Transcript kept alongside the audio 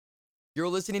You're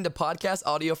listening to podcast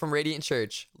audio from Radiant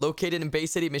Church, located in Bay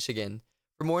City, Michigan.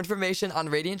 For more information on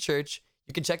Radiant Church,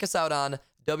 you can check us out on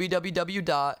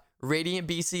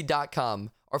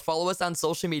www.radiantbc.com or follow us on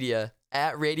social media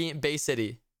at Radiant Bay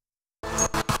City.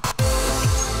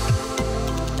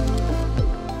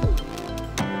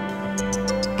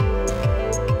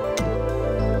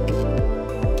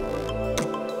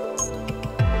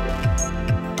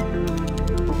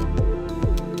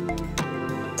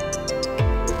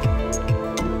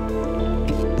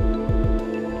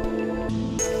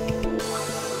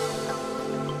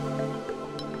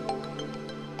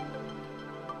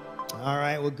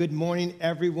 Well, good morning,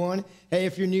 everyone. Hey,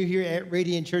 if you're new here at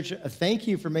Radiant Church, thank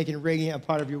you for making Radiant a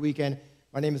part of your weekend.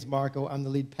 My name is Marco. I'm the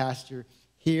lead pastor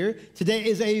here. Today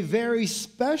is a very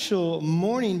special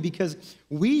morning because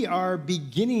we are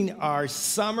beginning our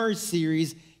summer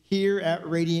series here at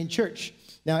Radiant Church.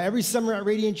 Now, every summer at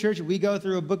Radiant Church, we go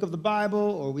through a book of the Bible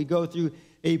or we go through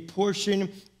a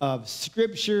portion of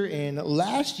Scripture. And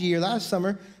last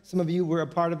summer, some of you were a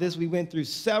part of this. We went through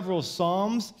several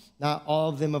Psalms, not all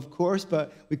of them, of course,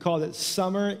 but we called it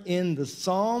Summer in the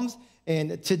Psalms.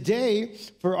 And today,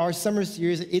 for our summer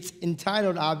series, it's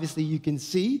entitled, obviously, you can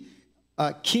see,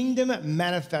 Kingdom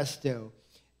Manifesto.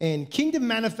 And Kingdom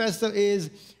Manifesto is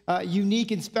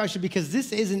unique and special because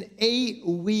this is an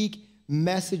 8-week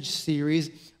message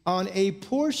series on a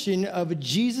portion of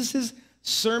Jesus'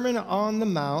 Sermon on the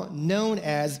Mount known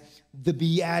as the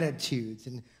Beatitudes.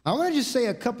 And I want to just say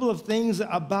a couple of things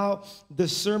about the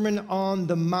Sermon on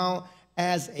the Mount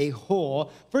as a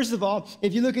whole. First of all,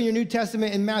 if you look in your New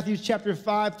Testament in Matthew chapter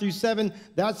 5 through 7,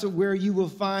 that's where you will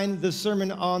find the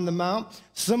Sermon on the Mount,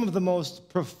 some of the most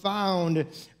profound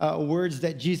words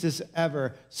that Jesus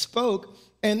ever spoke.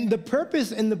 And the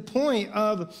purpose and the point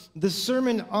of the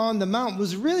Sermon on the Mount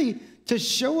was really to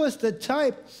show us the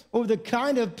type or the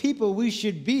kind of people we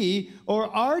should be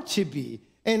or are to be.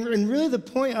 And really the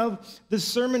point of the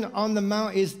Sermon on the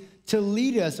Mount is to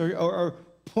lead us or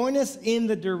point us in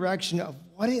the direction of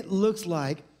what it looks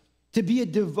like to be a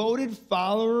devoted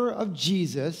follower of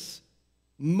Jesus,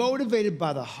 motivated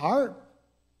by the heart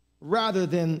rather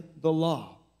than the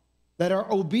law. That our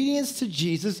obedience to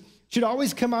Jesus should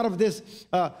always come out of this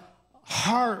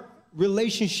heart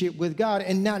relationship with God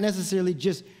and not necessarily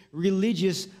just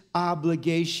religious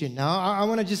obligation. Now, I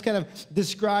want to just kind of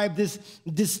describe this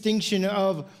distinction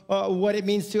of what it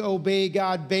means to obey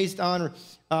God based on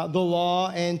the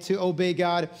law and to obey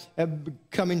God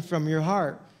coming from your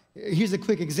heart. Here's a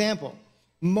quick example.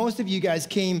 Most of you guys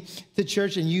came to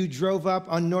church and you drove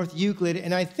up on North Euclid,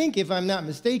 and I think, if I'm not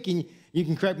mistaken, you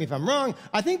can correct me if I'm wrong,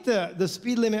 I think the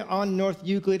speed limit on North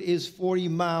Euclid is 40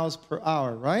 miles per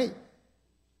hour, right?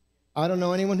 I don't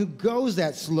know anyone who goes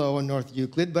that slow on North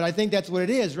Euclid, but I think that's what it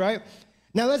is, right?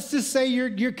 Now, let's just say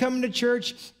you're coming to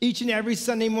church each and every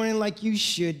Sunday morning like you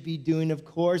should be doing, of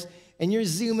course, and you're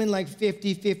zooming like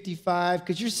 50, 55,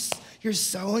 because you're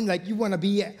sowing like you want to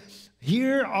be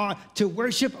here to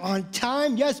worship on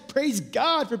time. Yes, praise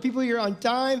God for people here on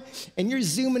time, and you're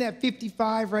zooming at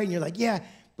 55, right? And you're like, yeah,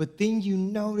 but then you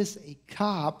notice a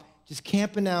cop just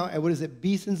camping out at,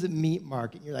 Beeson's Meat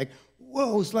Market. And you're like,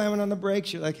 whoa, slamming on the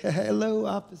brakes. You're like, hello,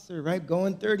 officer, right?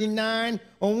 Going 39,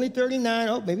 only 39,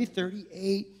 oh, maybe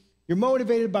 38. You're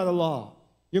motivated by the law.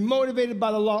 You're motivated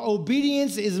by the law.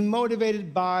 Obedience is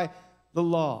motivated by the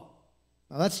law.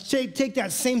 Now, let's take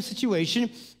that same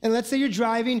situation, and let's say you're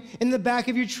driving in the back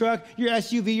of your truck, your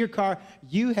SUV, your car.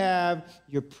 You have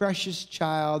your precious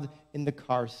child in the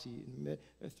car seat,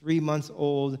 3 months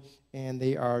old, and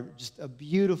they are just a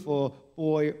beautiful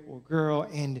boy or girl,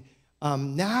 and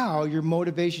now your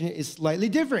motivation is slightly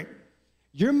different.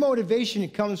 Your motivation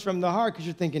comes from the heart because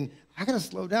you're thinking, I got to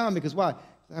slow down because why?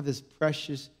 I have this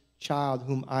precious child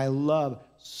whom I love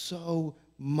so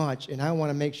much, and I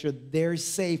want to make sure they're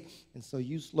safe. And so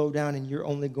you slow down and you're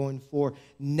only going for.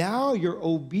 Now you're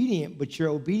obedient, but your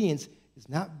obedience is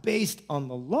not based on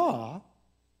the law.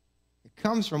 It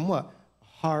comes from what? A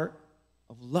heart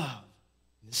of love.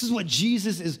 This is what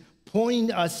Jesus is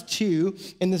pointing us to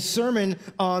in the Sermon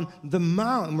on the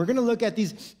Mount. And we're going to look at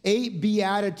these 8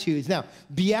 Beatitudes. Now,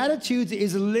 Beatitudes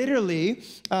is literally,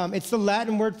 it's the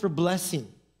Latin word for blessing,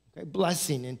 okay?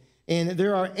 Blessing. And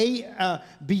there are 8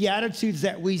 Beatitudes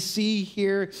that we see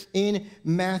here in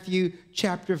Matthew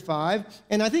chapter 5.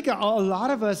 And I think a lot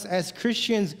of us as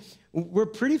Christians, we're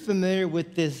pretty familiar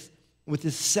with this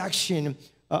section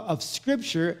of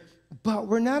Scripture, but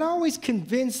we're not always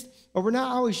convinced or we're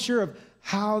not always sure of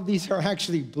how these are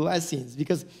actually blessings.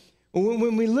 Because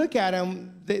when we look at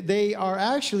them, they are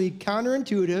actually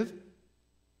counterintuitive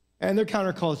and they're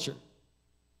counterculture.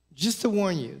 Just to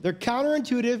warn you, they're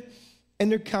counterintuitive and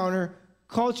they're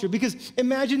culture. Because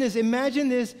imagine this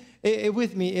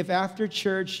with me. If after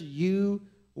church you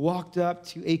walked up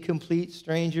to a complete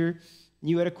stranger, and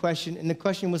you had a question, and the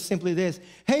question was simply this: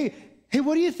 Hey,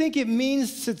 what do you think it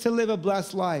means to live a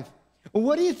blessed life?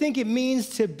 What do you think it means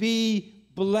to be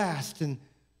blessed? And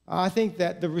I think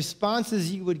that the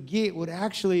responses you would get would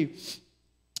actually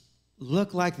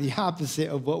look like the opposite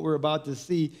of what we're about to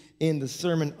see in the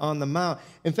Sermon on the Mount.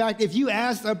 In fact, if you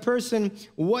asked a person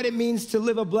what it means to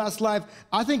live a blessed life,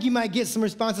 I think you might get some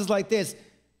responses like this: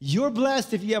 You're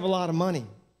blessed if you have a lot of money.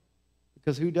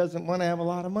 Because who doesn't want to have a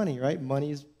lot of money, right? Money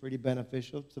is pretty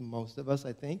beneficial to most of us,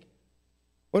 I think.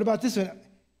 What about this one?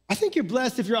 I think you're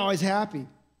blessed if you're always happy.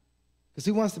 Because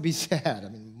who wants to be sad? I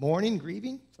mean, mourning,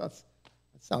 grieving? That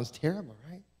sounds terrible,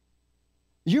 right?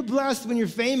 You're blessed when you're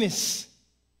famous,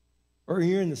 or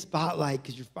you're in the spotlight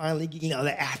because you're finally getting all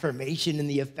the affirmation and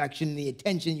the affection and the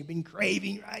attention you've been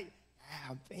craving, right?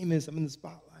 Yeah, I'm famous, I'm in the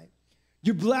spotlight.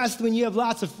 You're blessed when you have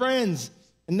lots of friends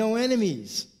and no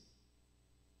enemies.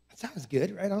 That sounds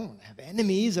good, right? I don't want to have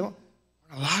enemies. I want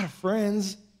a lot of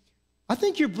friends. I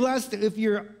think you're blessed if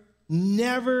you're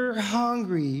never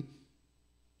hungry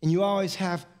and you always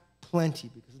have plenty,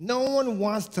 because no one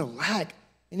wants to lack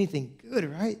anything good,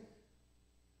 right?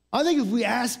 I think if we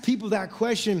ask people that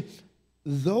question,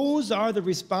 those are the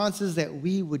responses that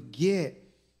we would get.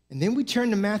 And then we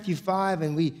turn to Matthew 5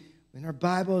 and we, in our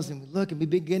Bibles, and we look and we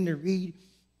begin to read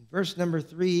verse number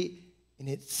 3, and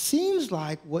it seems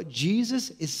like what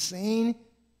Jesus is saying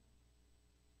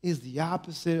is the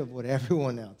opposite of what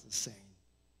everyone else is saying.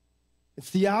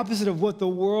 It's the opposite of what the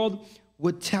world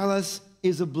would tell us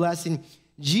is a blessing.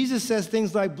 Jesus says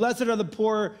things like, blessed are the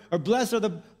poor, or blessed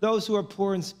are those who are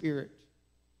poor in spirit.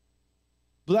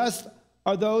 Blessed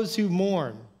are those who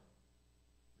mourn.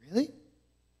 Really?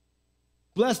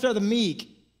 Blessed are the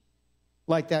meek.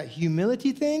 Like that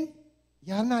humility thing?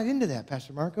 Yeah, I'm not into that,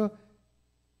 Pastor Marco.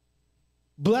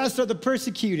 Blessed are the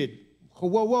persecuted.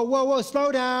 Whoa,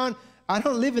 slow down. I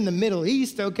don't live in the Middle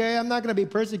East, okay? I'm not going to be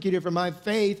persecuted for my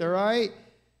faith, all right?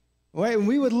 Right? And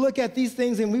we would look at these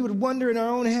things and we would wonder in our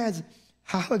own heads,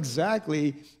 how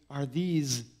exactly are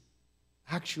these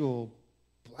actual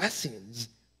blessings?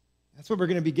 That's what we're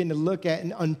going to begin to look at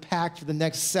and unpack for the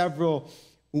next several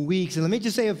weeks. And let me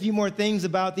just say a few more things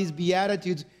about these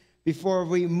Beatitudes before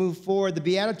we move forward. The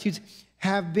Beatitudes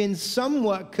have been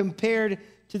somewhat compared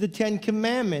to the Ten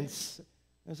Commandments.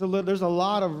 There's a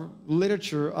lot of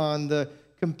literature on the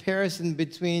comparison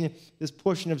between this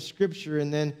portion of Scripture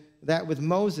and then that with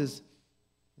Moses.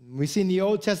 We see in the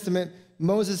Old Testament,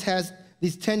 Moses has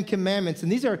these 10 commandments,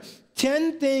 and these are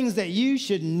 10 things that you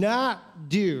should not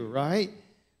do, right?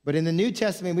 But in the New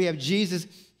Testament, we have Jesus.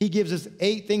 He gives us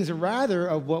 8 things, or rather,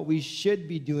 of what we should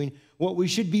be doing, what we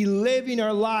should be living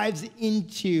our lives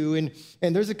into.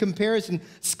 And there's a comparison.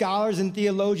 Scholars and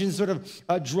theologians sort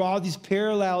of draw these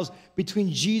parallels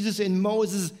between Jesus and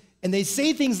Moses, and they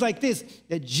say things like this,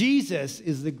 that Jesus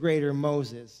is the greater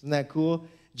Moses. Isn't that cool?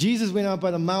 Jesus went out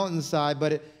by the mountainside,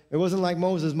 but it wasn't like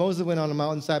Moses. Moses went on the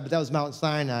mountainside, but that was Mount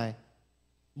Sinai.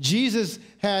 Jesus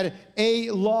had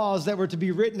 8 laws that were to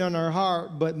be written on our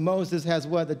heart, but Moses has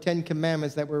what? The 10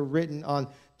 commandments that were written on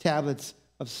tablets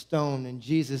of stone, and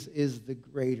Jesus is the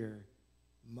greater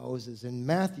Moses. And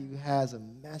Matthew has a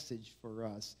message for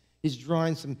us. He's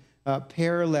drawing some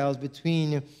parallels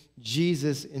between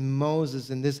Jesus and Moses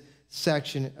in this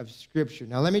section of Scripture.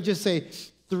 Now, let me just say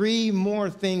 3 more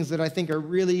things that I think are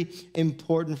really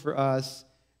important for us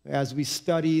as we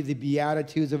study the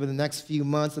Beatitudes over the next few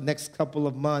months, the next couple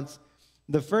of months.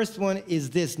 The first one is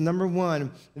this. Number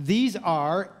 1, these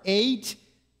are 8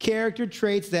 character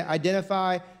traits that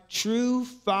identify true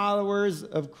followers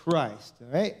of Christ. All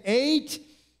right? 8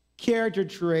 character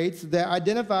traits that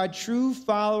identify true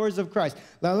followers of Christ.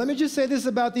 Now, let me just say this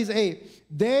about these 8.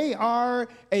 They are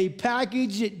a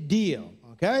package deal,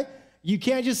 okay? You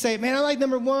can't just say, man, I like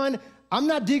number 1. I'm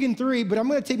not digging 3, but I'm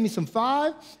going to take me some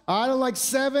 5. I don't like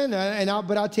 7,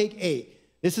 but I'll take 8.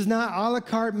 This is not a la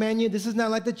carte menu. This is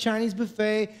not like the Chinese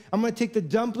buffet. I'm going to take the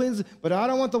dumplings, but I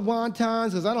don't want the wontons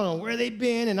because I don't know where they've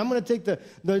been. And I'm going to take the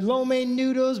lo mein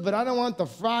noodles, but I don't want the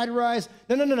fried rice.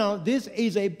 No. This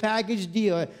is a package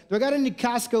deal. Do I got any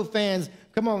Costco fans?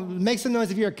 Come on, make some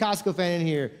noise if you're a Costco fan in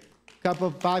here.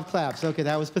 Couple, 5 claps. Okay,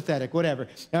 that was pathetic. Whatever.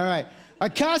 All right.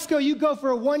 At Costco, you go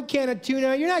for a 1 can of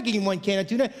tuna. You're not getting 1 can of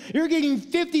tuna. You're getting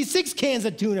 56 cans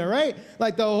of tuna, right?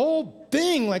 Like the whole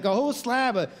thing, like a whole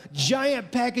slab, a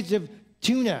giant package of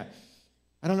tuna.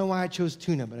 I don't know why I chose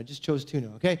tuna, but I just chose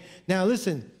tuna, okay? Now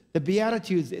listen, the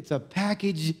Beatitudes, it's a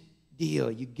package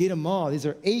deal. You get them all. These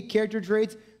are 8 character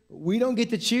traits, but we don't get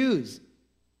to choose.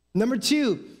 Number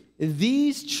 2,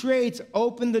 these traits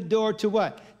open the door to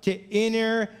what? to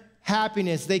inner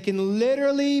happiness. They can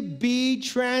literally be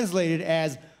translated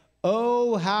as,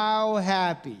 oh, how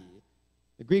happy.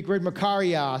 The Greek word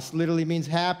makarios literally means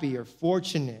happy or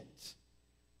fortunate.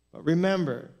 But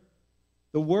remember,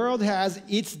 the world has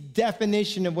its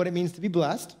definition of what it means to be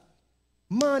blessed.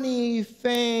 Money,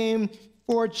 fame,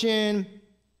 fortune,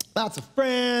 lots of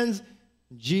friends.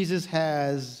 Jesus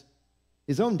has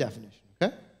his own definition,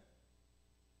 okay?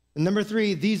 And number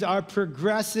 3, these are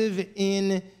progressive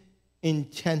in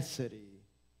intensity.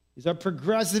 These are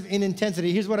progressive in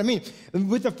intensity. Here's what I mean.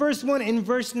 With the first one in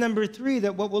verse number 3,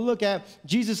 that what we'll look at,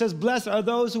 Jesus says, blessed are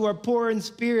those who are poor in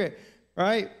spirit,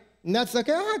 right? And that's like,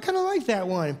 I kind of like that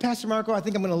one. And Pastor Marco, I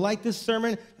think I'm going to like this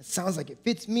sermon. It sounds like it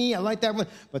fits me. I like that one.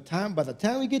 But by the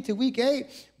time we get to week 8,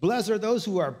 blessed are those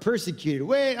who are persecuted.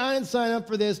 Wait, I didn't sign up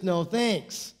for this. No,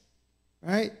 thanks.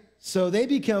 Right? So they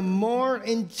become more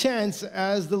intense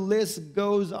as the list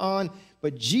goes on.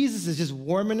 But Jesus is just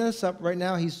warming us up right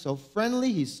now. He's so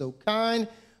friendly. He's so kind.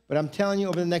 But I'm telling you,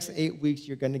 over the next 8 weeks,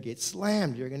 you're going to get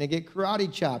slammed. You're going to get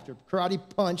karate chopped or karate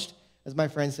punched, as my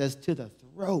friend says, to the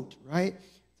throat, right?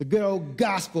 The good old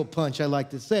gospel punch, I like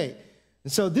to say.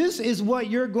 And so this is what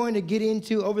you're going to get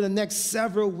into over the next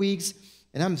several weeks.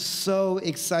 And I'm so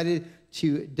excited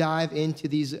to dive into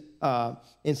these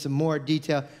in some more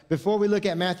detail. Before we look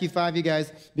at Matthew 5, you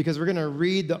guys, because we're going to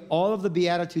read all of the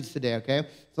Beatitudes today, okay?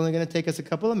 It's only going to take us a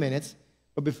couple of minutes.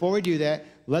 But before we do that,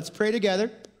 let's pray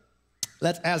together.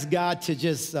 Let's ask God to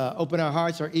just open our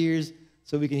hearts, our ears,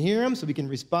 so we can hear him, so we can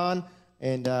respond.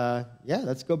 And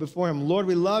let's go before him. Lord,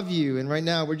 we love you. And right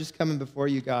now, we're just coming before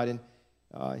you, God,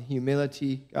 in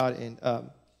humility, God. And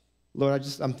Lord,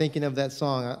 I'm thinking of that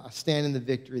song, I stand in the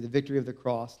victory of the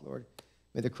cross, Lord.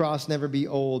 May the cross never be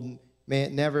old. May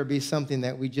it never be something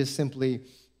that we just simply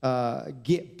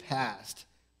get past.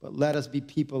 But let us be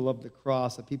people of the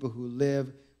cross, a people who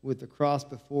live with the cross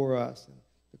before us and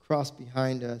the cross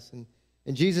behind us. And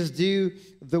Jesus, do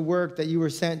the work that you were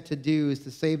sent to do, is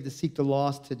to save, to seek the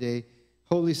lost today.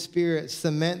 Holy Spirit,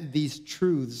 cement these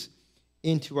truths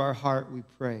into our heart, we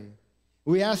pray.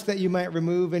 We ask that you might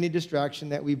remove any distraction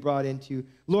that we brought into.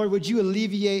 Lord, would you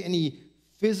alleviate any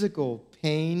physical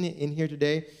pain in here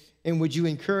today? And would you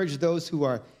encourage those who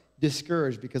are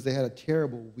discouraged because they had a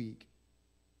terrible week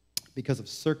because of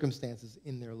circumstances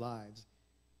in their lives?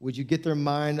 Would you get their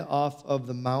mind off of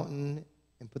the mountain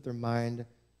and put their mind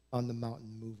on the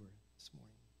mountain mover this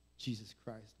morning? Jesus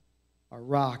Christ, our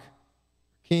rock,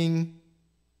 our King,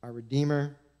 our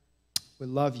Redeemer. We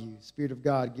love you. Spirit of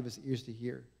God, give us ears to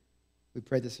hear. We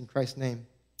pray this in Christ's name.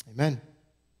 Amen.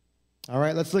 All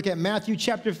right, let's look at Matthew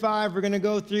chapter 5. We're going to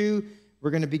go through.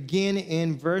 We're going to begin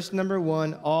in verse number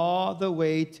 1 all the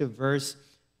way to verse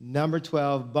number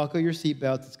 12. Buckle your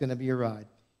seatbelts. It's going to be a ride.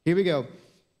 Here we go.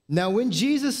 Now, when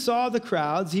Jesus saw the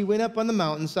crowds, he went up on the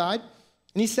mountainside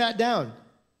and he sat down.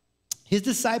 His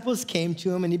disciples came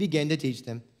to him and he began to teach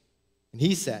them. And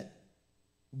he said,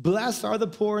 blessed are the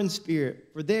poor in spirit,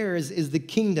 for theirs is the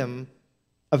kingdom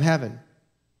of heaven.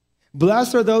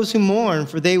 Blessed are those who mourn,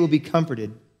 for they will be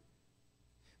comforted.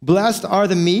 Blessed are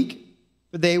the meek,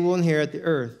 for they will inherit the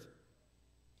earth.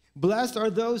 Blessed are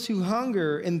those who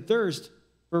hunger and thirst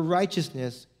for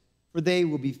righteousness, for they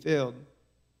will be filled.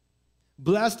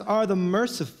 Blessed are the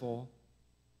merciful,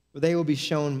 for they will be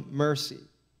shown mercy.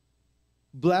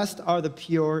 Blessed are the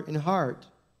pure in heart,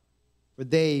 for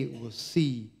they will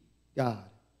see God.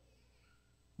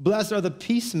 Blessed are the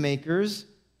peacemakers,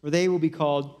 for they will be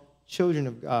called children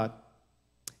of God.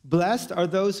 Blessed are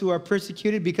those who are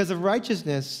persecuted because of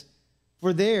righteousness,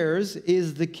 for theirs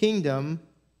is the kingdom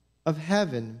of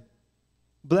heaven.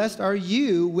 Blessed are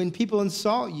you when people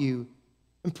insult you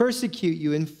and persecute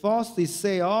you and falsely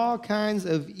say all kinds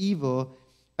of evil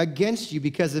against you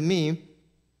because of me.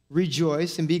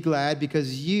 Rejoice and be glad,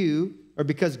 because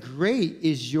great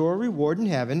is your reward in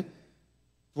heaven.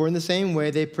 For in the same way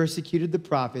they persecuted the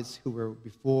prophets who were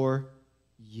before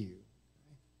you.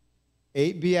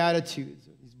 8 Beatitudes,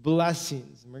 these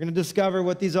blessings. And we're going to discover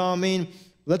what these all mean.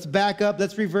 Let's back up.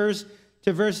 Let's reverse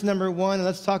to verse number 1. And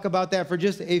let's talk about that for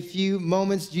just a few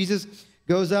moments. Jesus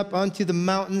goes up onto the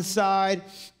mountainside,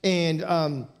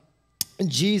 and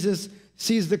Jesus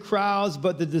sees the crowds,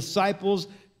 but the disciples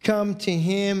come to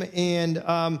him. And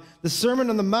the Sermon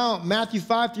on the Mount, Matthew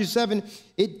 5 through 7,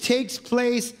 it takes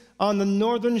place on the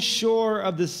northern shore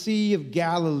of the Sea of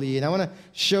Galilee. And I want to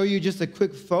show you just a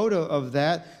quick photo of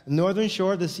that, northern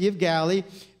shore of the Sea of Galilee.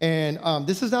 And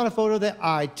this is not a photo that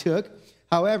I took.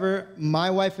 However,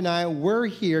 my wife and I were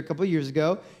here a couple of years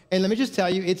ago. And let me just tell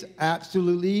you, it's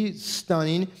absolutely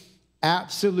stunning,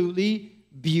 absolutely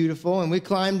beautiful. And we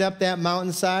climbed up that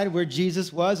mountainside where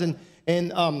Jesus was. And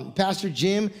And Pastor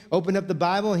Jim opened up the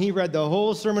Bible, and he read the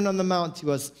whole Sermon on the Mount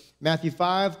to us, Matthew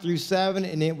 5 through 7,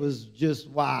 and it was just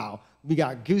wow. We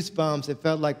got goosebumps. It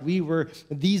felt like we were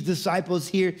these disciples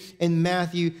here in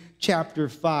Matthew chapter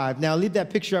 5. Now, leave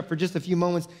that picture up for just a few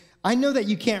moments. I know that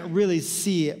you can't really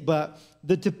see it, but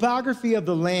the topography of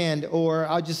the land, or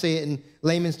I'll just say it in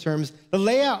layman's terms, the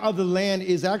layout of the land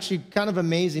is actually kind of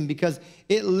amazing because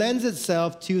it lends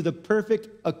itself to the perfect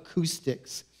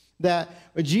acoustics. That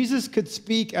Jesus could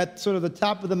speak at sort of the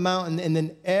top of the mountain, and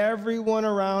then everyone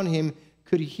around him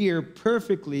could hear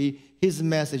perfectly his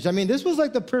message. I mean, this was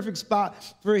like the perfect spot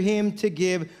for him to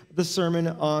give the Sermon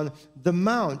on the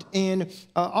Mount. And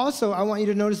also, I want you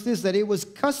to notice this, that it was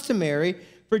customary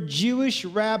for Jewish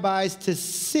rabbis to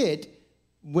sit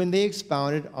when they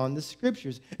expounded on the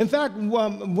scriptures. In fact,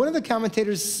 one of the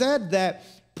commentators said that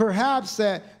perhaps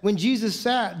that when Jesus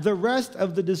sat, the rest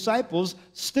of the disciples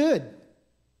stood.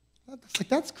 It's like,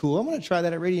 that's cool. I want to try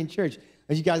that at Radiant Church.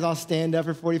 As you guys all stand up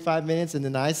for 45 minutes and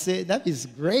then I sit, that'd be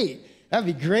great. That'd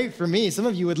be great for me. Some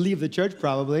of you would leave the church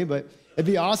probably, but it'd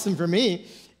be awesome for me.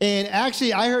 And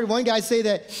actually, I heard one guy say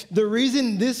that the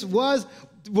reason this was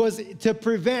to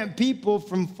prevent people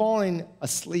from falling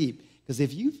asleep. Because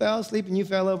if you fell asleep and you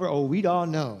fell over, oh, we'd all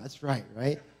know. That's right?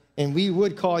 And we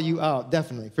would call you out,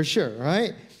 definitely, for sure,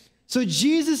 right? So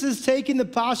Jesus is taking the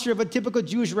posture of a typical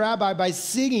Jewish rabbi by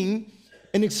singing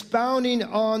and expounding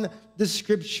on the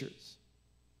scriptures.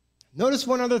 Notice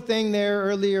one other thing there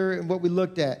earlier in what we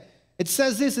looked at. It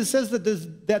says this, it says that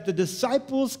the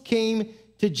disciples came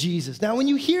to Jesus. Now, when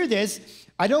you hear this,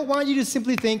 I don't want you to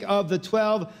simply think of the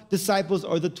 12 disciples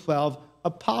or the 12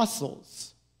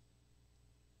 apostles.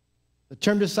 The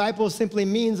term disciple simply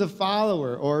means a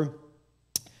follower or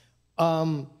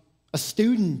a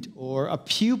student or a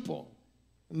pupil.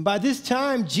 And by this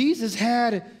time, Jesus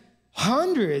had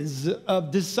hundreds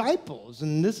of disciples,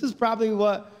 and this is probably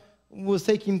what was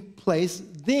taking place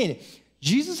then.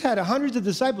 Jesus had hundreds of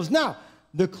disciples. Now,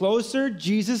 the closer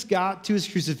Jesus got to his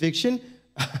crucifixion,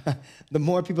 the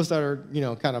more people started,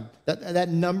 that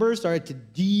number started to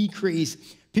decrease.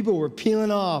 People were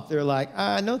peeling off. They're like,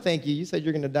 no, thank you. You said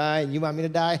you're going to die, and you want me to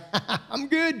die? I'm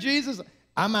good, Jesus.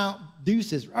 I'm out.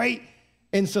 Deuces, right?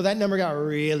 And so that number got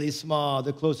really small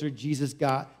the closer Jesus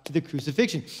got to the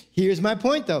crucifixion. Here's my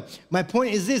point, though. My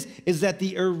point is this, is that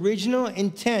the original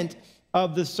intent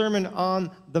of the Sermon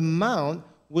on the Mount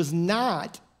was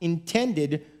not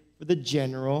intended for the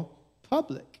general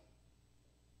public.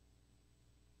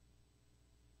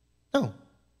 No.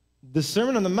 The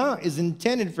Sermon on the Mount is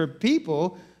intended for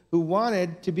people who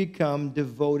wanted to become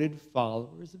devoted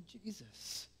followers of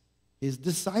Jesus, his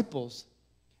disciples.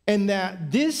 And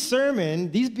that this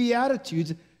sermon, these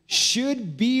Beatitudes,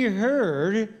 should be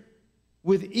heard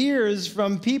with ears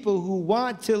from people who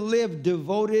want to live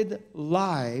devoted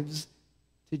lives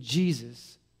to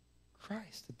Jesus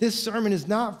Christ. This sermon is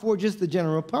not for just the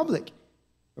general public,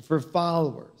 but for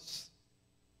followers.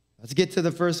 Let's get to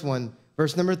the first one.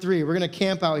 Verse number 3. We're going to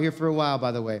camp out here for a while,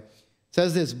 by the way. It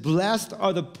says this, blessed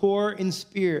are the poor in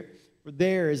spirit, for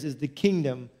theirs is the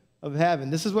kingdom of heaven.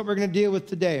 This is what we're going to deal with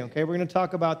today, okay? We're going to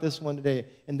talk about this one today,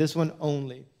 and this one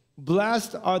only.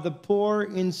 Blessed are the poor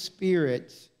in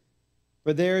spirit,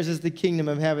 for theirs is the kingdom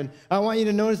of heaven. I want you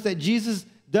to notice that Jesus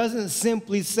doesn't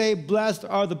simply say, blessed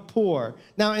are the poor.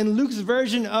 Now, in Luke's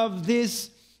version of these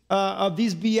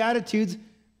Beatitudes,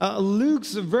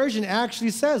 Luke's version actually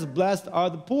says, blessed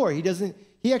are the poor.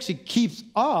 He actually keeps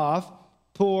off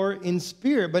poor in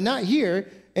spirit, but not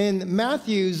here. In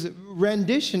Matthew's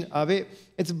rendition of it,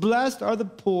 it's blessed are the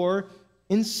poor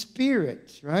in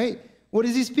spirit, right? What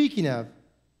is he speaking of?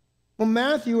 Well,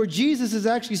 Matthew or Jesus is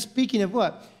actually speaking of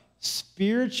what?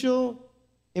 Spiritual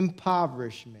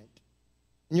impoverishment.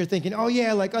 And you're thinking, oh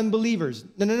yeah, like unbelievers.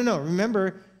 No.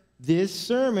 Remember, this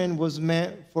sermon was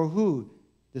meant for who?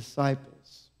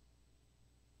 Disciples.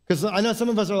 Because I know some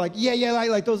of us are like,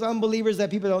 like those unbelievers that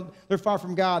they're far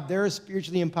from God. They're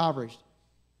spiritually impoverished.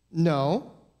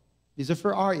 No, these are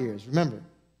for our ears. Remember,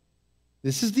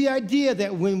 this is the idea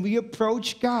that when we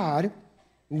approach God,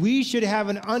 we should have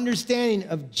an understanding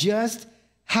of just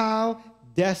how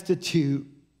destitute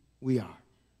we are.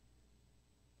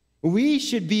 We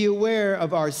should be aware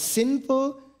of our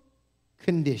sinful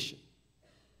condition.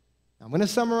 I'm going to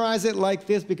summarize it like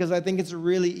this because I think it's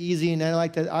really easy, and I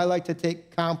like to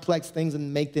take complex things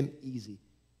and make them easy.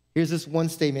 Here's this one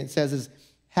statement. It says,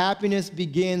 happiness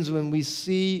begins when we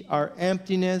see our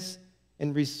emptiness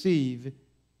and receive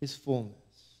his fullness.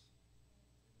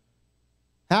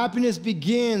 Happiness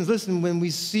begins, listen, when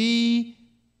we see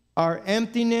our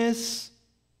emptiness,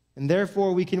 and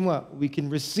therefore we can what? We can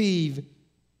receive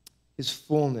his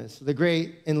fullness. The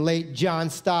great and late John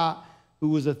Stott who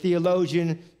was a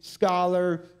theologian,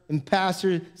 scholar, and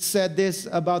pastor, said this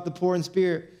about the poor in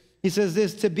spirit. He says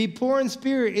this: to be poor in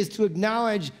spirit is to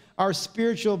acknowledge our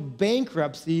spiritual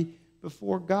bankruptcy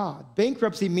before God.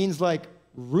 Bankruptcy means like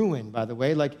ruin, by the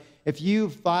way. Like if you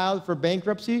filed for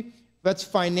bankruptcy, that's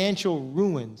financial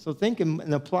ruin. So think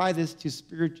and apply this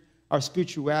to our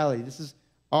spirituality. This is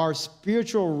our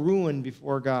spiritual ruin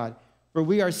before God. For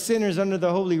we are sinners under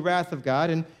the holy wrath of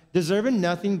God and deserving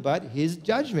nothing but his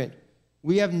judgment.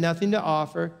 We have nothing to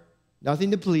offer, nothing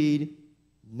to plead,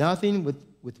 nothing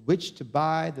with which to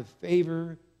buy the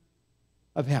favor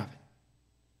of heaven.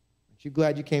 Aren't you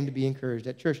glad you came to be encouraged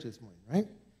at church this morning, right?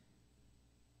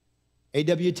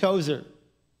 A.W. Tozer,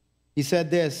 he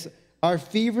said this: our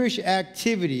feverish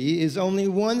activity is only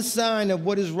one sign of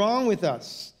what is wrong with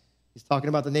us. He's talking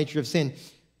about the nature of sin,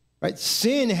 right?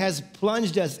 Sin has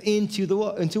plunged us into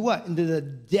what? Into the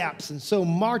depths, and so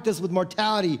marked us with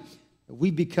mortality. We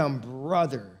become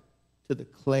brother to the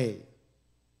clay.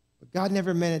 But God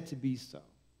never meant it to be so.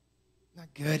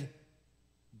 Not good.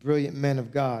 Brilliant men of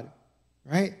God,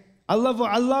 right? I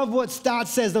love what Stott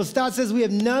says, though. Stott says we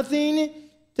have nothing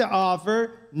to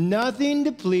offer, nothing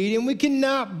to plead, and we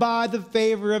cannot buy the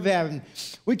favor of heaven.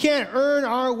 We can't earn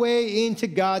our way into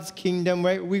God's kingdom,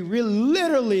 right? We really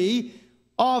literally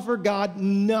offer God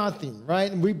nothing,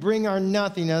 right? And we bring our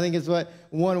nothing. I think it's what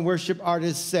one worship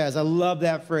artist says. I love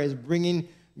that phrase, bringing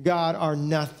God our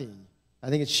nothing. I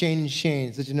think it's Shane and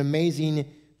Shane. Such an amazing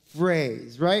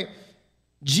phrase, right?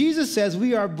 Jesus says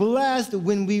we are blessed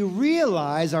when we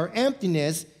realize our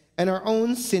emptiness and our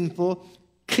own sinful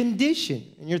condition.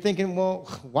 And you're thinking, well,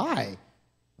 why?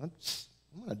 I'm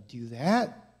going to do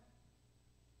that.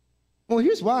 Well,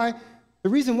 here's why. The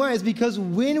reason why is because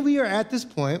when we are at this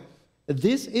point,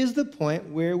 this is the point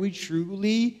where we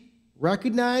truly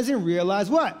recognize and realize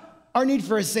what? Our need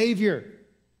for a Savior.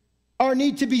 Our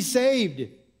need to be saved.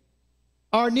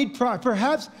 Our need,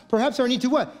 perhaps our need to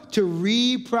what? To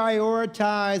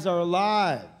reprioritize our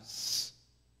lives.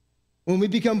 When we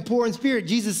become poor in spirit,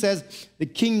 Jesus says, the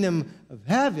kingdom of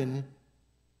heaven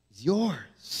is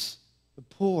yours, the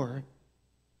poor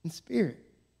in spirit.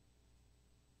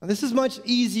 Now, this is much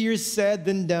easier said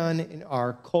than done in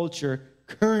our culture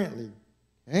currently,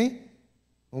 okay?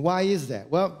 Well, why is that?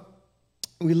 Well,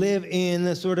 we live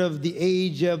in sort of the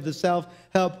age of the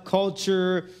self-help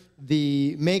culture,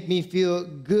 the make me feel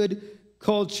good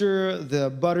culture,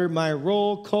 the butter my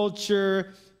roll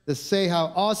culture, the say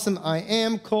how awesome I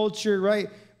am culture, right?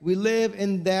 We live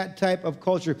in that type of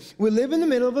culture. We live in the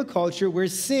middle of a culture where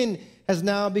sin has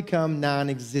now become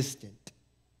non-existent.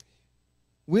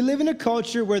 We live in a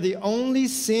culture where the only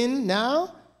sin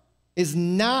now is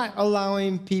not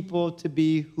allowing people to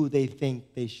be who they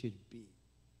think they should be.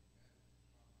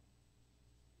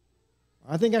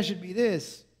 I think I should be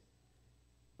this.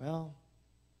 Well,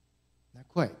 not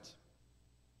quite.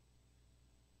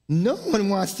 No one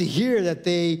wants to hear that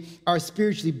they are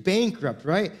spiritually bankrupt,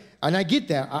 right? And I get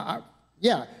that.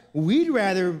 Yeah, we'd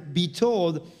rather be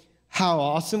told how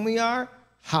awesome we are,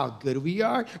 how good we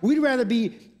are. We'd rather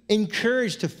be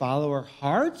encouraged to follow our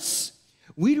hearts.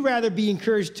 We'd rather be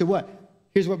encouraged to what?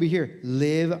 Here's what we hear.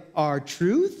 Live our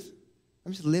truth.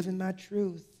 I'm just living my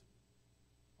truth.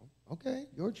 Okay,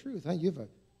 your truth. Huh? You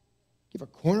have a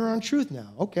corner on truth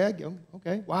now. Okay,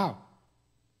 wow.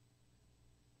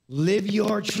 Live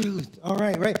your truth. All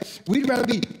right, right. We'd rather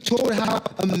be told how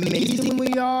amazing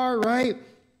we are, right?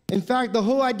 In fact, the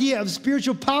whole idea of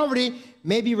spiritual poverty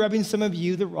may be rubbing some of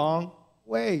you the wrong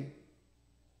way.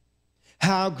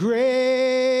 How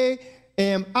great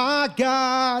am I,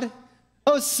 God?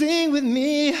 Oh, sing with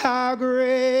me, how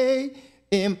great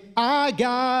am I,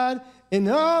 God? And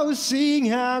oh, sing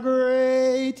how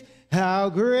great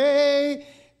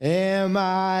am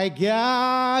I,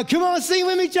 God? Come on, sing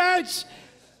with me, church.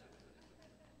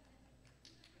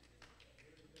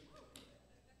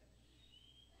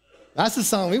 That's the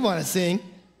song we want to sing.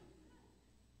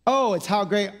 Oh, it's how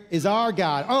great is our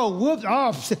God. Oh, whoops.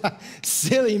 Oh,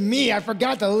 silly me. I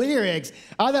forgot the lyrics.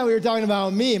 I thought we were talking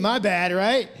about me. My bad,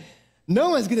 right?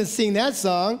 No one's going to sing that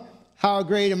song. How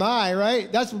great am I,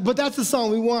 right? But that's the song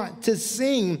we want to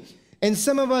sing. And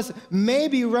some of us,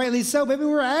 maybe rightly so, maybe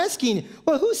we're asking,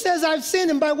 well, who says I've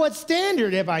sinned and by what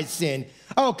standard have I sinned?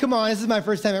 Oh, come on, this is my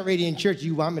first time at Radiant Church.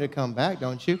 You want me to come back,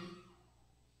 don't you?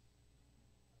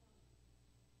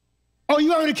 Oh, you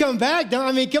want me to come back? Don't,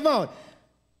 I mean, come on.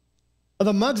 Oh,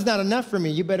 the mug's not enough for me.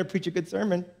 You better preach a good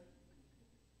sermon.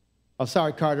 Oh,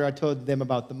 sorry, Carter, I told them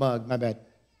about the mug. My bad.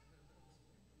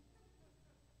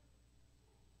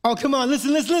 Oh, come on,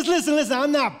 listen.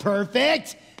 I'm not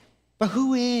perfect. But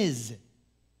who is?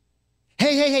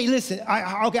 Hey, listen.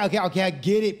 Okay, I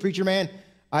get it, preacher man.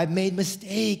 I've made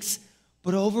mistakes.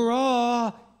 But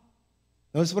overall,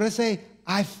 notice what I say,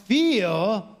 I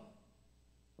feel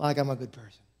like I'm a good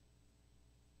person.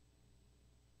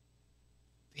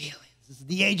 Feelings. This is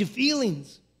the age of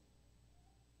feelings.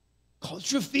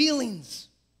 Culture of feelings.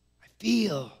 I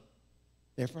feel,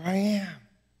 therefore I am.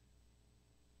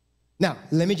 Now,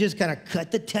 let me just kind of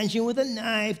cut the tension with a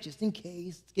knife, just in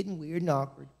case it's getting weird and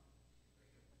awkward.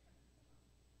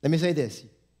 Let me say this.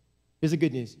 Here's the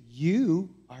good news. You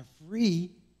are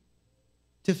free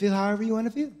to feel however you want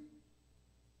to feel.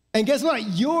 And guess what?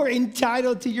 You're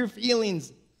entitled to your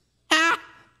feelings.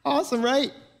 Awesome,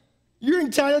 right? You're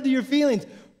entitled to your feelings.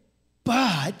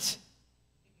 But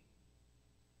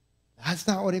that's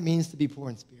not what it means to be poor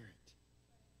in spirit.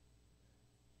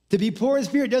 To be poor in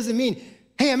spirit doesn't mean,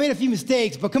 hey, I made a few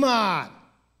mistakes, but come on.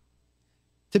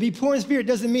 To be poor in spirit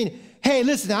doesn't mean, hey,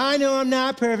 listen, I know I'm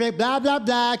not perfect, blah, blah,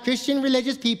 blah, Christian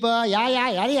religious people, yada,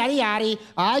 yada, yada, yada,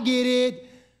 I get it.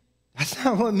 That's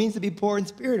not what it means to be poor in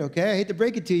spirit, okay? I hate to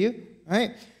break it to you,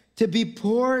 right? To be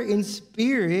poor in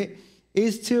spirit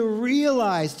is to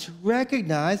realize, to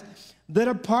recognize that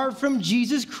apart from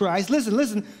Jesus Christ,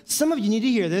 listen, some of you need to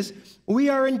hear this, we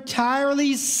are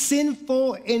entirely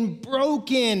sinful and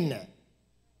broken.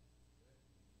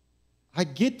 I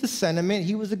get the sentiment.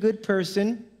 He was a good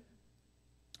person.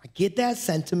 I get that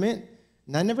sentiment,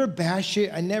 and I never bash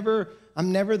it. I'm never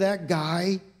that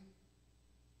guy.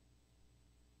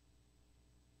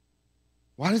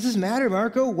 Why does this matter,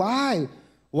 Marco? Why?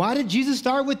 Why did Jesus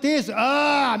start with this?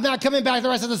 I'm not coming back the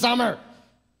rest of the summer.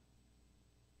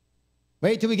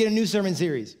 Wait till we get a new sermon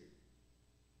series.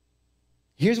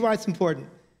 Here's why it's important.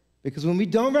 Because when we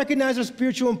don't recognize our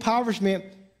spiritual impoverishment,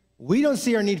 we don't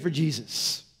see our need for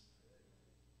Jesus.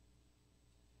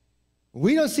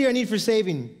 We don't see our need for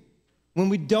saving. When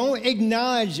we don't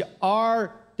acknowledge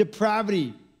our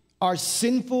depravity, our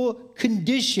sinful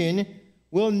condition,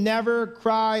 we'll never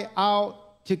cry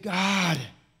out to God.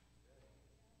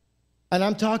 And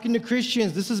I'm talking to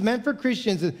Christians. This is meant for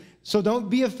Christians. So don't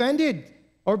be offended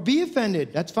or be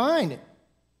offended. That's fine.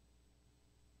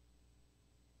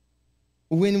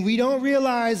 When we don't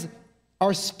realize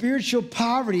our spiritual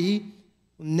poverty,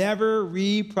 we'll never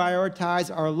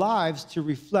reprioritize our lives to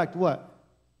reflect what?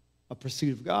 A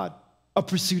pursuit of God. A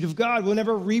pursuit of God. We'll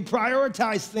never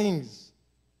reprioritize things.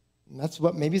 And that's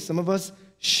what maybe some of us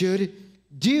should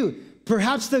do.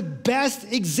 Perhaps the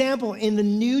best example in the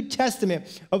New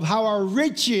Testament of how our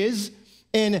riches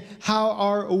and how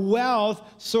our wealth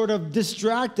sort of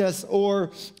distract us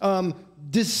or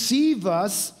deceive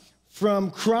us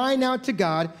from crying out to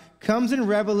God comes in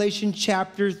Revelation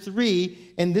chapter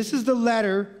 3. And this is the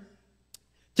letter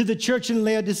to the church in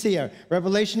Laodicea.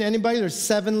 Revelation, anybody? There's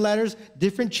 7 letters,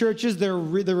 different churches. There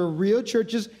were real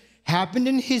churches. Happened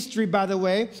in history, by the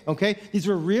way, okay? These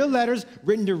were real letters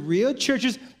written to real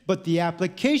churches, but the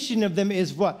application of them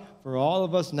is what? For all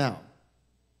of us now,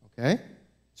 okay?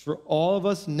 It's for all of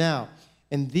us now.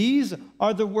 And these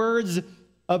are the words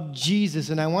of Jesus.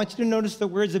 And I want you to notice the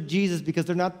words of Jesus because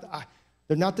they're not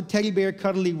the teddy bear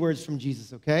cuddly words from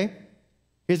Jesus, okay?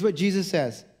 Here's what Jesus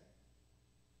says.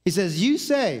 He says, you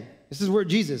say, this is where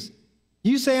Jesus,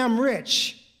 you say I'm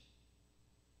rich.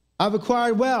 I've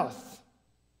acquired wealth.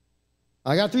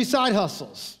 I got 3 side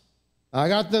hustles. I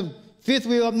got the 5th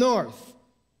wheel up north.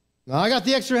 I got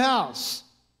the extra house.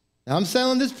 I'm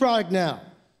selling this product now.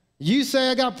 You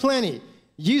say I got plenty.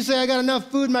 You say I got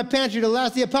enough food in my pantry to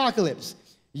last the apocalypse.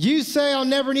 You say I'll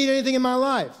never need anything in my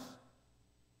life.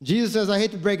 Jesus says, I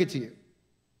hate to break it to you.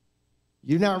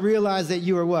 You do not realize that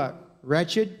you are what?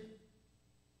 Wretched,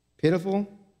 pitiful,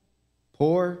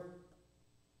 poor,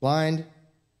 blind,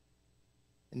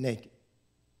 and naked.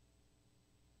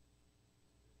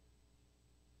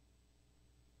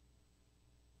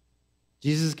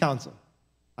 Jesus' counsel.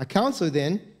 I counsel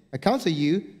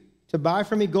you to buy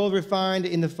from me gold refined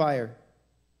in the fire.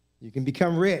 You can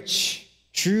become rich,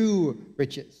 true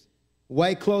riches.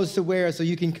 White clothes to wear so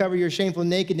you can cover your shameful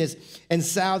nakedness, and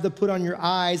salve to put on your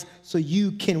eyes so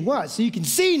you can what? So you can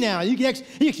see now. You can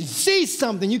see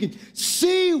something. You can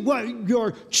see what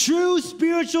your true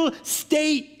spiritual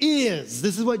state is.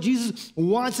 This is what Jesus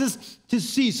wants us to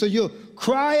see. So you'll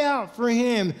cry out for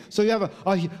him. So you have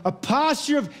a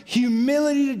posture of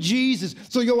humility to Jesus.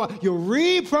 So you'll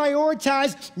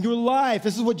reprioritize your life.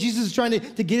 This is what Jesus is trying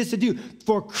to get us to do.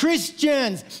 For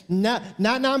Christians, not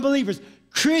non-believers,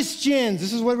 Christians,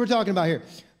 this is what we're talking about here.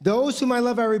 Those whom I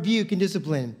love, I rebuke and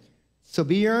discipline. So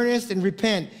be earnest and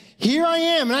repent. Here I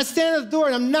am, and I stand at the door,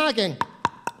 and I'm knocking.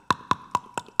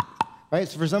 Right?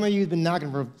 So for some of you who've been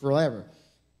knocking for forever.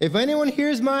 If anyone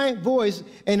hears my voice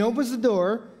and opens the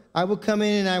door, I will come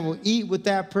in and I will eat with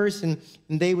that person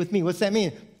and they with me. What's that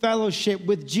mean? Fellowship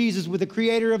with Jesus, with the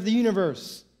creator of the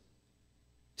universe.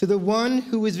 To the one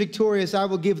who is victorious, I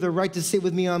will give the right to sit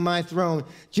with me on my throne,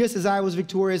 just as I was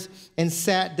victorious and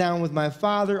sat down with my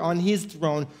Father on his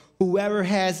throne. Whoever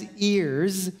has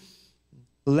ears,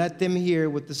 let them hear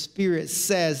what the Spirit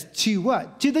says to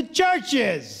what? To the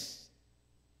churches.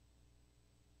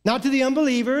 Not to the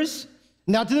unbelievers,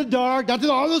 not to the dark, not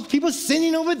to all those people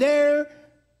sinning over there.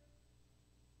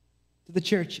 To the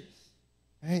churches,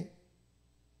 right?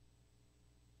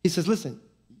 He says, listen,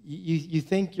 you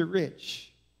think you're rich.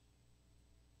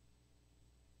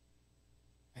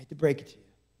 I hate to break it to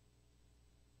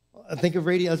you. Think of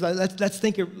Radiant. Let's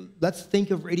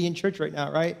think of Radiant Church right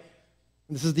now, right?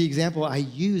 This is the example I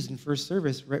used in first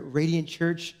service. Radiant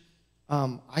Church.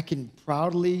 I can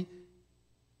proudly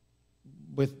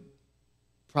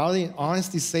and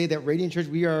honestly say that Radiant Church,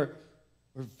 we're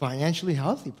financially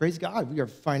healthy. Praise God. We are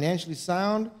financially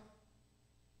sound.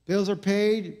 Bills are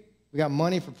paid. We got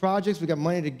money for projects. We got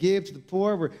money to give to the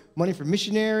poor. We're money for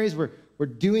missionaries. We're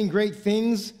doing great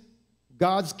things.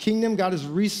 God's kingdom, God is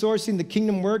resourcing the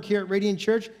kingdom work here at Radiant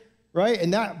Church, right?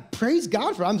 And that, praise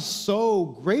God for, I'm so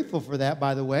grateful for that,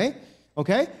 by the way,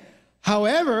 okay?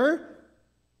 However,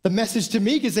 the message to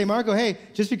me can say, Marco, hey,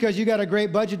 just because you got a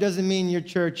great budget doesn't mean your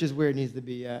church is where it needs to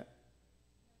be at.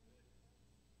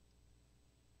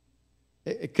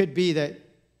 It could be that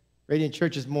Radiant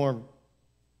Church is more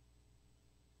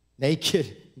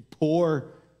naked,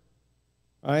 poor,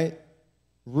 right?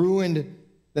 Ruined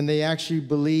than they actually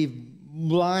believe.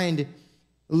 Blind.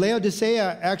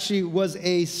 Laodicea actually was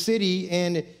a city,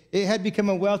 and it had become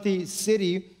a wealthy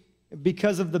city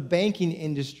because of the banking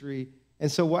industry.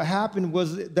 And so what happened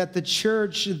was that the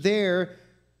church there,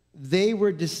 they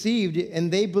were deceived, and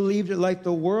they believed it like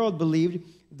the world believed.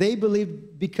 They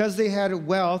believed because they had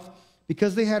wealth,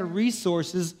 because they had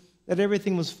resources, that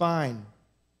everything was fine.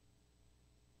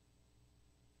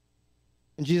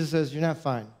 And Jesus says, you're not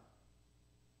fine.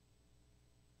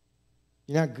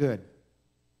 You're not good.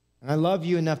 And I love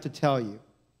you enough to tell you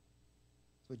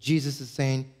what Jesus is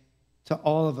saying to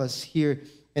all of us here.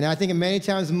 And I think many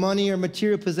times money or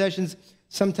material possessions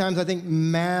sometimes I think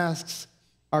masks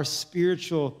our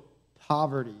spiritual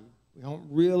poverty. We don't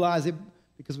realize it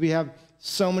because we have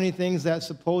so many things that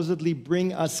supposedly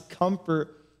bring us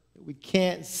comfort that we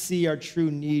can't see our true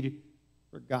need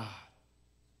for God.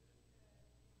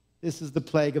 This is the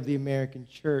plague of the American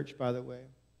church, by the way.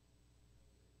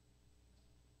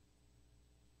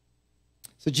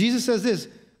 So Jesus says this,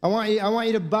 I want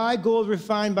you to buy gold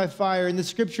refined by fire. In the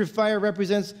scripture, fire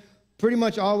represents pretty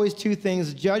much always two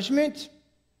things, judgment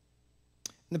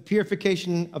and the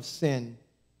purification of sin.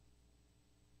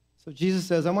 So Jesus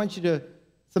says, I want you to,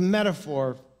 it's a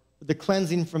metaphor for the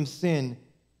cleansing from sin.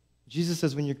 Jesus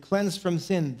says, when you're cleansed from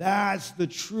sin, that's the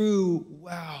true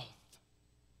wealth.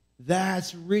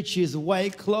 That's riches,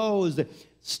 white clothes,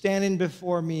 standing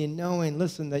before me and knowing,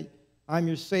 listen, that I'm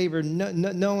your Savior,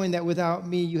 knowing that without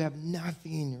me you have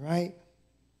nothing, right?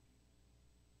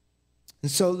 And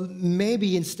so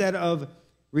maybe instead of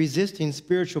resisting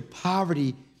spiritual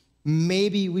poverty,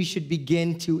 maybe we should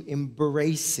begin to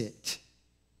embrace it.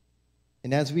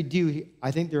 And as we do,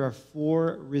 I think there are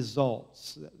 4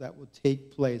 results that will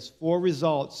take place. 4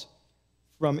 results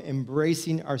from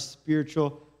embracing our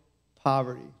spiritual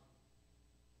poverty.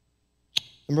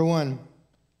 Number 1,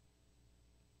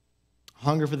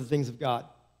 hunger for the things of God.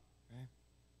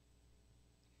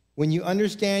 When you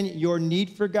understand your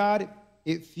need for God,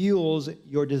 it fuels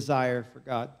your desire for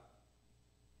God.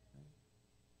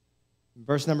 In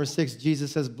verse number 6,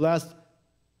 Jesus says, blessed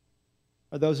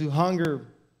are those who hunger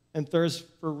and thirst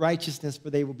for righteousness, for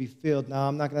they will be filled. Now,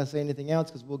 I'm not going to say anything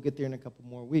else because we'll get there in a couple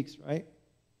more weeks, right?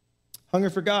 Hunger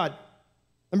for God.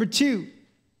 Number 2,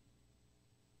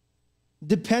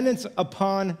 dependence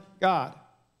upon God.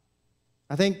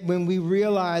 I think when we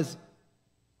realize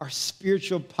our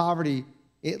spiritual poverty,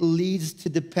 it leads to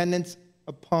dependence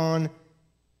upon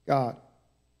God.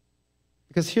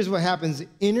 Because here's what happens.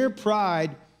 Inner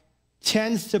pride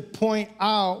tends to point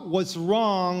out what's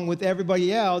wrong with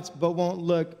everybody else, but won't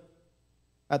look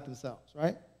at themselves,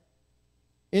 right?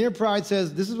 Inner pride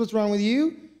says, this is what's wrong with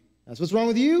you, that's what's wrong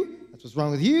with you, that's what's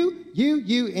wrong with you,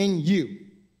 and you.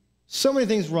 So many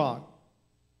things wrong.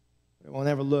 But it won't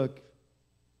ever look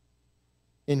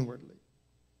inwardly.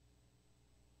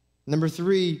 Number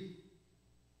 3,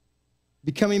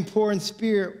 becoming poor in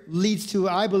spirit leads to,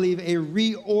 I believe, a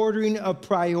reordering of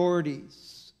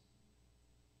priorities.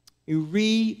 A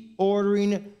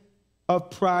reordering of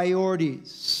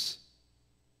priorities.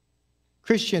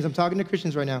 Christians, I'm talking to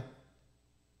Christians right now.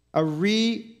 a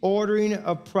reordering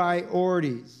of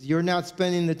priorities. You're not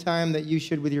spending the time that you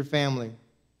should with your family.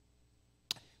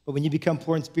 But when you become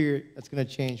poor in spirit, that's going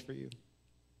to change for you.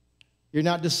 You're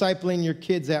not discipling your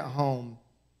kids at home.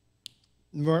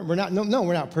 We're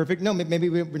not perfect. No, maybe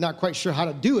we're not quite sure how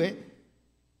to do it.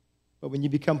 But when you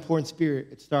become poor in spirit,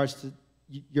 it starts to,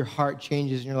 your heart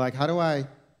changes, and you're like, how do I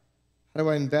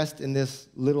invest in this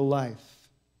little life?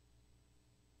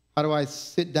 How do I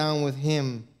sit down with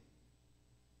him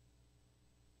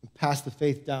and pass the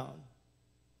faith down?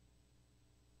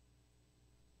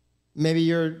 Maybe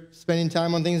you're spending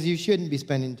time on things you shouldn't be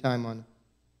spending time on.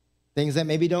 Things that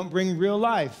maybe don't bring real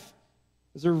life.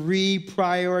 There's a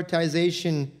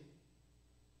reprioritization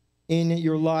in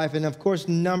your life. And of course,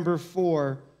 number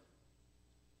 4,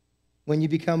 when you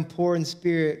become poor in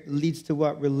spirit, leads to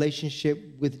what?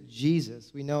 Relationship with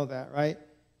Jesus. We know that, right?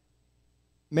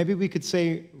 Maybe we could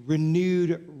say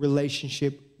renewed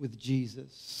relationship with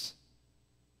Jesus.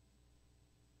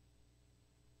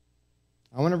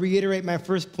 I want to reiterate my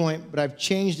first point, but I've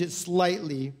changed it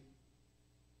slightly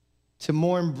to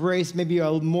more embrace maybe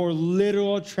a more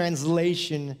literal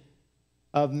translation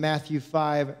of Matthew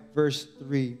 5, verse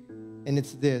 3. And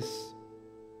it's this: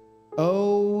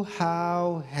 oh,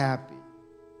 how happy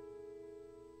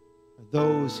are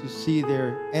those who see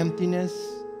their emptiness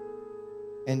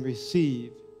and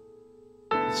receive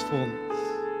his fullness.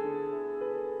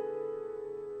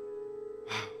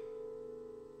 Wow.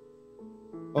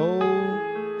 Oh,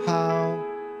 how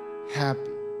happy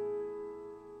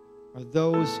are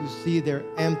those who see their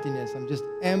emptiness. I'm just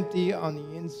empty on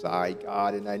the inside,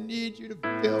 God, and I need you to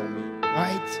fill me,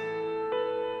 right?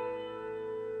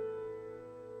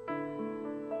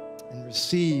 And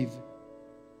receive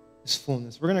his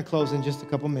fullness. We're going to close in just a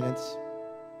couple minutes,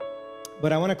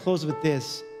 but I want to close with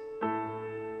this.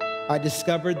 I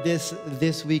discovered this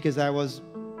week as I was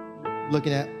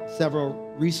looking at several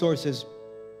resources.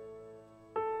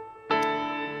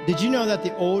 Did you know that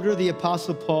the older the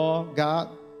Apostle Paul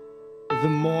got, the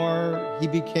more he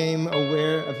became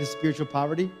aware of his spiritual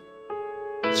poverty?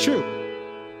 It's true.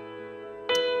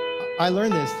 I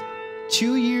learned this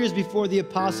 2 years before the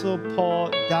Apostle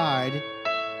Paul died,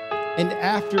 and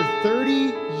after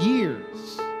 30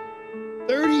 years,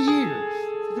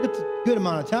 that's a good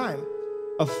amount of time,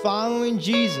 of following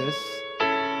Jesus,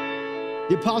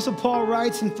 the Apostle Paul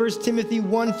writes in 1 Timothy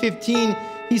 1:15,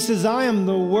 he says, I am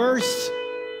the worst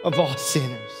of all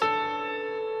sinners.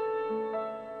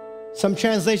 Some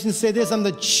translations say this: I'm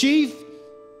the chief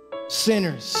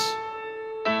sinners.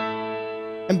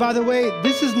 And by the way,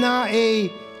 this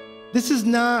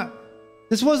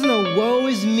wasn't a woe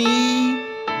is me,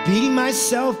 beating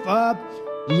myself up,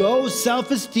 low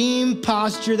self-esteem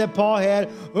posture that Paul had.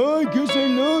 Oh, I guess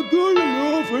I'm not good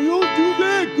enough. I don't do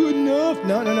that good enough.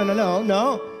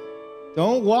 No.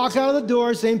 Don't walk out of the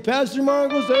door saying, Pastor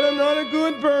Marco said I'm not a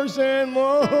good person.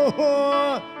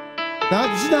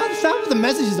 That's not what the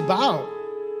message is about.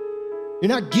 You're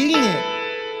not getting it.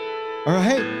 All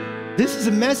right? This is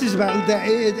a message about that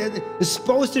it's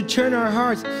supposed to turn our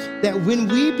hearts, that when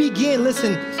we begin,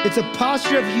 listen, it's a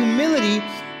posture of humility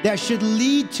that should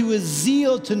lead to a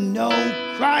zeal to know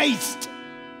Christ.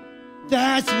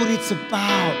 That's what it's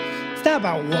about. It's not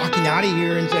about walking out of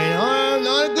here and saying, oh, I'm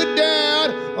not a good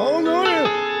dad. Oh, no.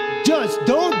 Just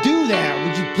don't do that.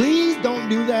 Would you please don't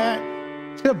do that?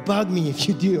 It's going to bug me if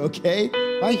you do, okay?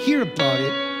 If I hear about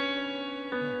it,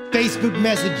 Facebook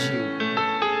message you.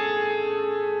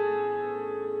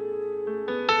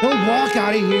 Don't walk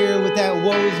out of here with that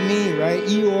woe is me, right?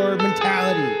 Eeyore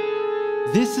mentality.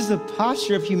 This is a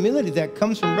posture of humility that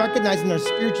comes from recognizing our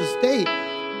spiritual state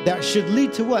that should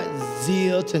lead to what?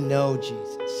 Zeal to know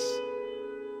Jesus.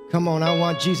 Come on, I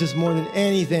want Jesus more than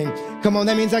anything. Come on,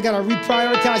 that means I gotta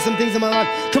reprioritize some things in my life.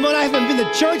 Come on, I haven't been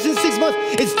to church in 6 months.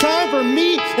 It's time for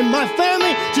me and my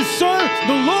family to serve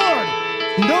the Lord.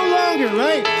 No longer,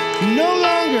 right? No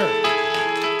longer.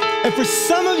 And for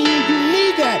some of you, you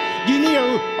need that. You need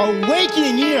an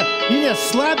awakening. You need a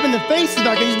slap in the face, if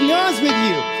I can just be honest with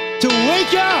you. To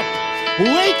wake up.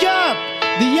 Wake up.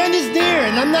 The end is near.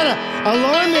 And I'm not an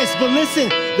alarmist, but listen,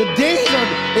 the days are,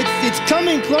 it's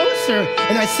coming closer.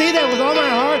 And I say that with all my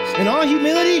heart and all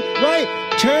humility, right?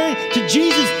 Turn to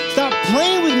Jesus. Stop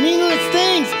playing with meaningless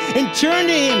things and turn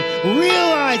to him.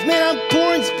 Realize, man, I'm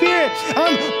poor in spirit.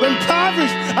 I'm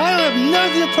impoverished. I don't have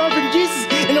nothing apart from Jesus.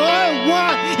 And all I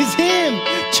want is him.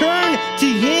 Turn to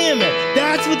him.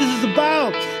 That's what this is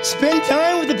about. Spend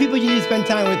time with the people you need to spend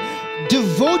time with.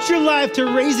 Devote your life to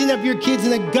raising up your kids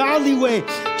in a godly way.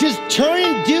 Just turn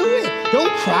and do it.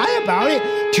 Don't cry about it.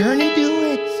 Turn and do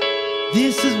it.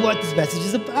 This is what this message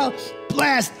is about.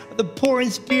 Blessed are the poor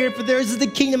in spirit, for theirs is the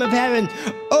kingdom of heaven.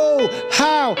 Oh,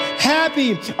 how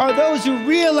happy are those who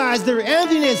realize their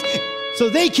emptiness so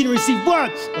they can receive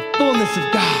what? The fullness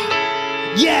of God.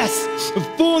 Yes, the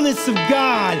fullness of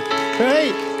God,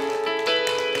 right?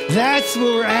 That's what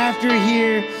we're after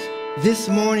here this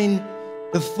morning,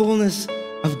 the fullness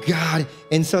of God.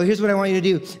 And so here's what I want you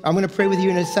to do. I'm going to pray with you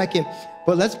in a second,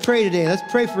 but let's pray today. Let's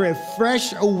pray for a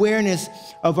fresh awareness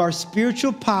of our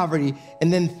spiritual poverty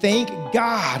and then thank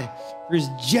God for his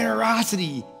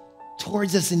generosity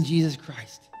towards us in Jesus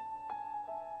Christ.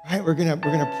 Right? We're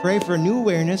gonna pray for a new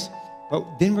awareness, but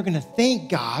then we're gonna thank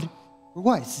God for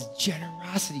what? It's his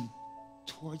generosity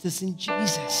towards us in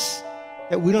Jesus.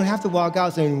 That we don't have to walk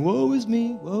out saying, woe is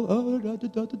me, whoa, oh, da, da,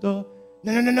 da, da, da.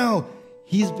 No.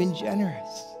 He's been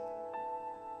generous.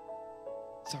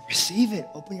 So receive it.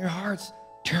 Open your hearts.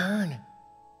 Turn.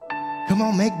 Come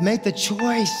on, make the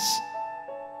choice.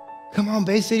 Come on,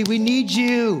 Bay City, we need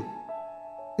you.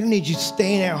 We don't need you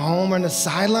staying at home or on the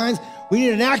sidelines. We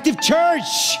need an active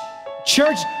church.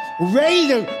 Church ready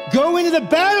to go into the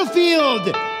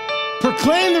battlefield.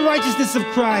 Proclaim the righteousness of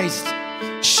Christ.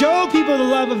 Show people the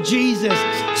love of Jesus.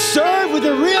 Serve with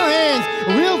the real hands,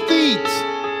 real feet.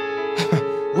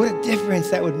 What a difference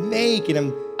that would make. And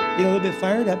I'm getting a little bit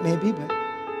fired up maybe, but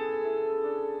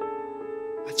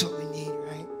that's what we need,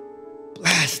 right?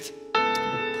 Blessed are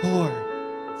the poor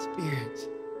in spirit,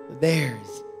 for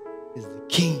theirs is the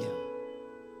kingdom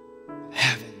of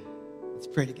heaven. Let's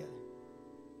pray together.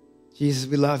 Jesus,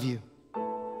 we love you.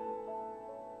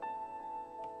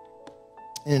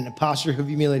 And in a posture of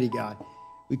humility, God,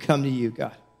 we come to you,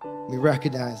 God. We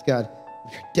recognize, God,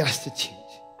 we are destitute,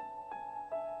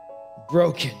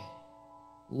 broken,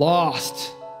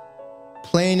 lost,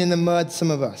 playing in the mud,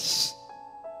 some of us,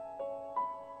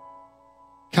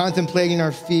 contemplating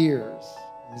our fears,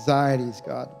 anxieties,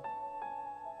 God.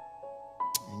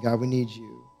 And God, we need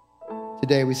you.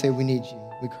 Today we say we need you.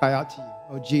 We cry out to you.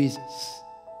 Oh, Jesus.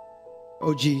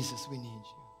 Oh, Jesus, we need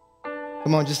you.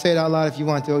 Come on, just say it out loud if you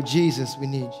want to. Oh, Jesus, we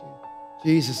need you.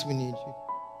 Jesus, we need you.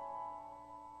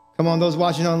 Come on, those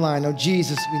watching online. Oh,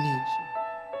 Jesus, we need you.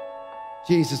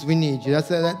 Jesus, we need you. That's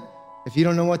that. If you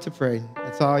don't know what to pray,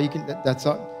 that's all you can. That's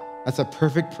a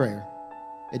perfect prayer.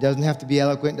 It doesn't have to be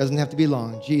eloquent. It doesn't have to be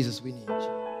long. Jesus, we need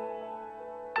you.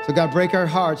 So God, break our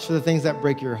hearts for the things that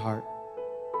break your heart.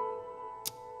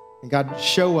 And God,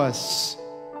 show us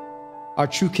our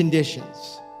true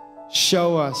conditions.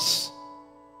 Show us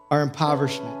our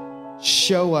impoverishment.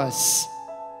 Show us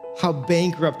how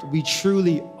bankrupt we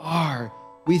truly are.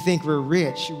 We think we're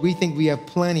rich. We think we have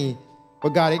plenty. But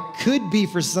God, it could be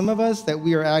for some of us that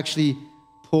we are actually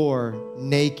poor,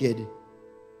 naked,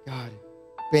 God,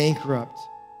 bankrupt,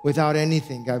 without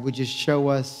anything. God, would you show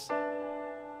us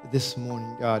this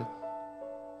morning, God?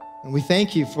 And we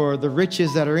thank you for the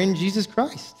riches that are in Jesus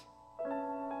Christ.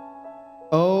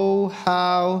 Oh,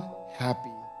 how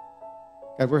happy.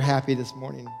 God, we're happy this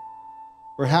morning.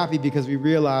 We're happy because we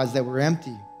realize that we're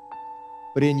empty.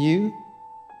 But in you,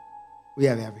 we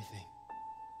have everything.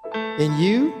 In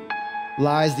you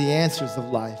lies the answers of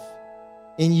life.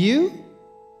 In you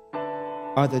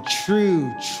are the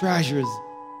true treasures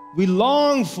we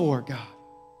long for, God.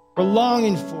 We're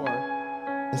longing for.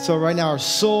 And so right now our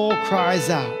soul cries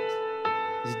out.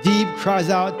 As deep cries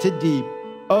out to deep.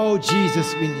 Oh,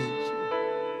 Jesus, we need you.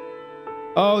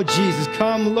 Oh, Jesus,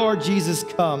 come, Lord Jesus,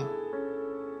 come.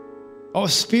 Oh,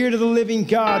 Spirit of the living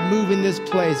God, move in this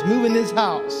place, move in this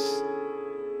house.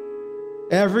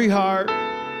 Every heart,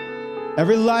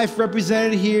 every life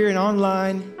represented here and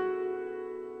online.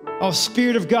 Oh,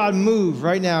 Spirit of God, move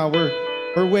right now.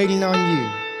 We're waiting on you.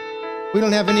 We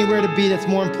don't have anywhere to be that's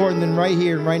more important than right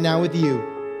here and right now with you.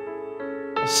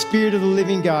 Oh, Spirit of the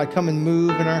living God, come and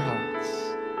move in our hearts.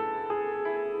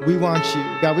 We want you,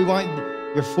 God. We want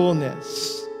your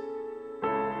fullness.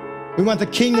 We want the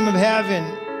kingdom of heaven.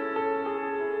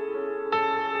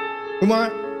 We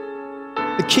want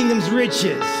the kingdom's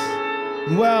riches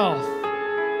and wealth.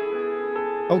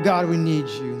 Oh God, we need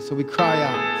you. So we cry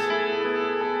out.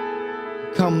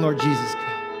 Come, Lord Jesus, come.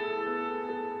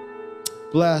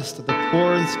 Blessed are the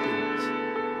poor in spirit,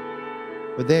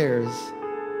 for theirs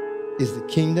is the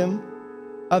kingdom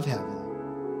of heaven.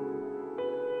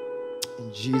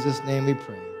 In Jesus' name we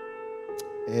pray.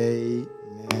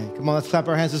 Amen. Come on, let's clap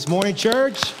our hands this morning,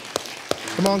 church.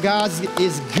 Come on, God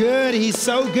is good. He's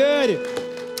so good.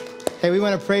 Hey, we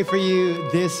want to pray for you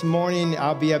this morning.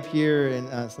 I'll be up here, and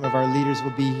some of our leaders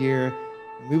will be here.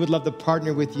 We would love to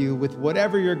partner with you with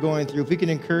whatever you're going through. If we can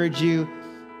encourage you,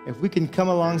 if we can come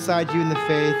alongside you in the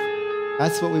faith,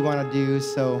 that's what we want to do.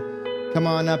 So come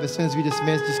on up as soon as we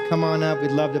dismiss. Just come on up.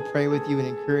 We'd love to pray with you and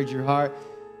encourage your heart.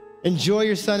 Enjoy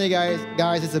your Sunday, guys.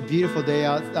 Guys, it's a beautiful day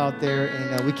out there,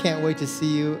 and we can't wait to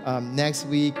see you next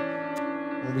week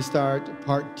when we start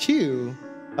part 2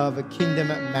 of a Kingdom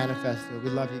Manifesto. We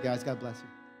love you guys. God bless you.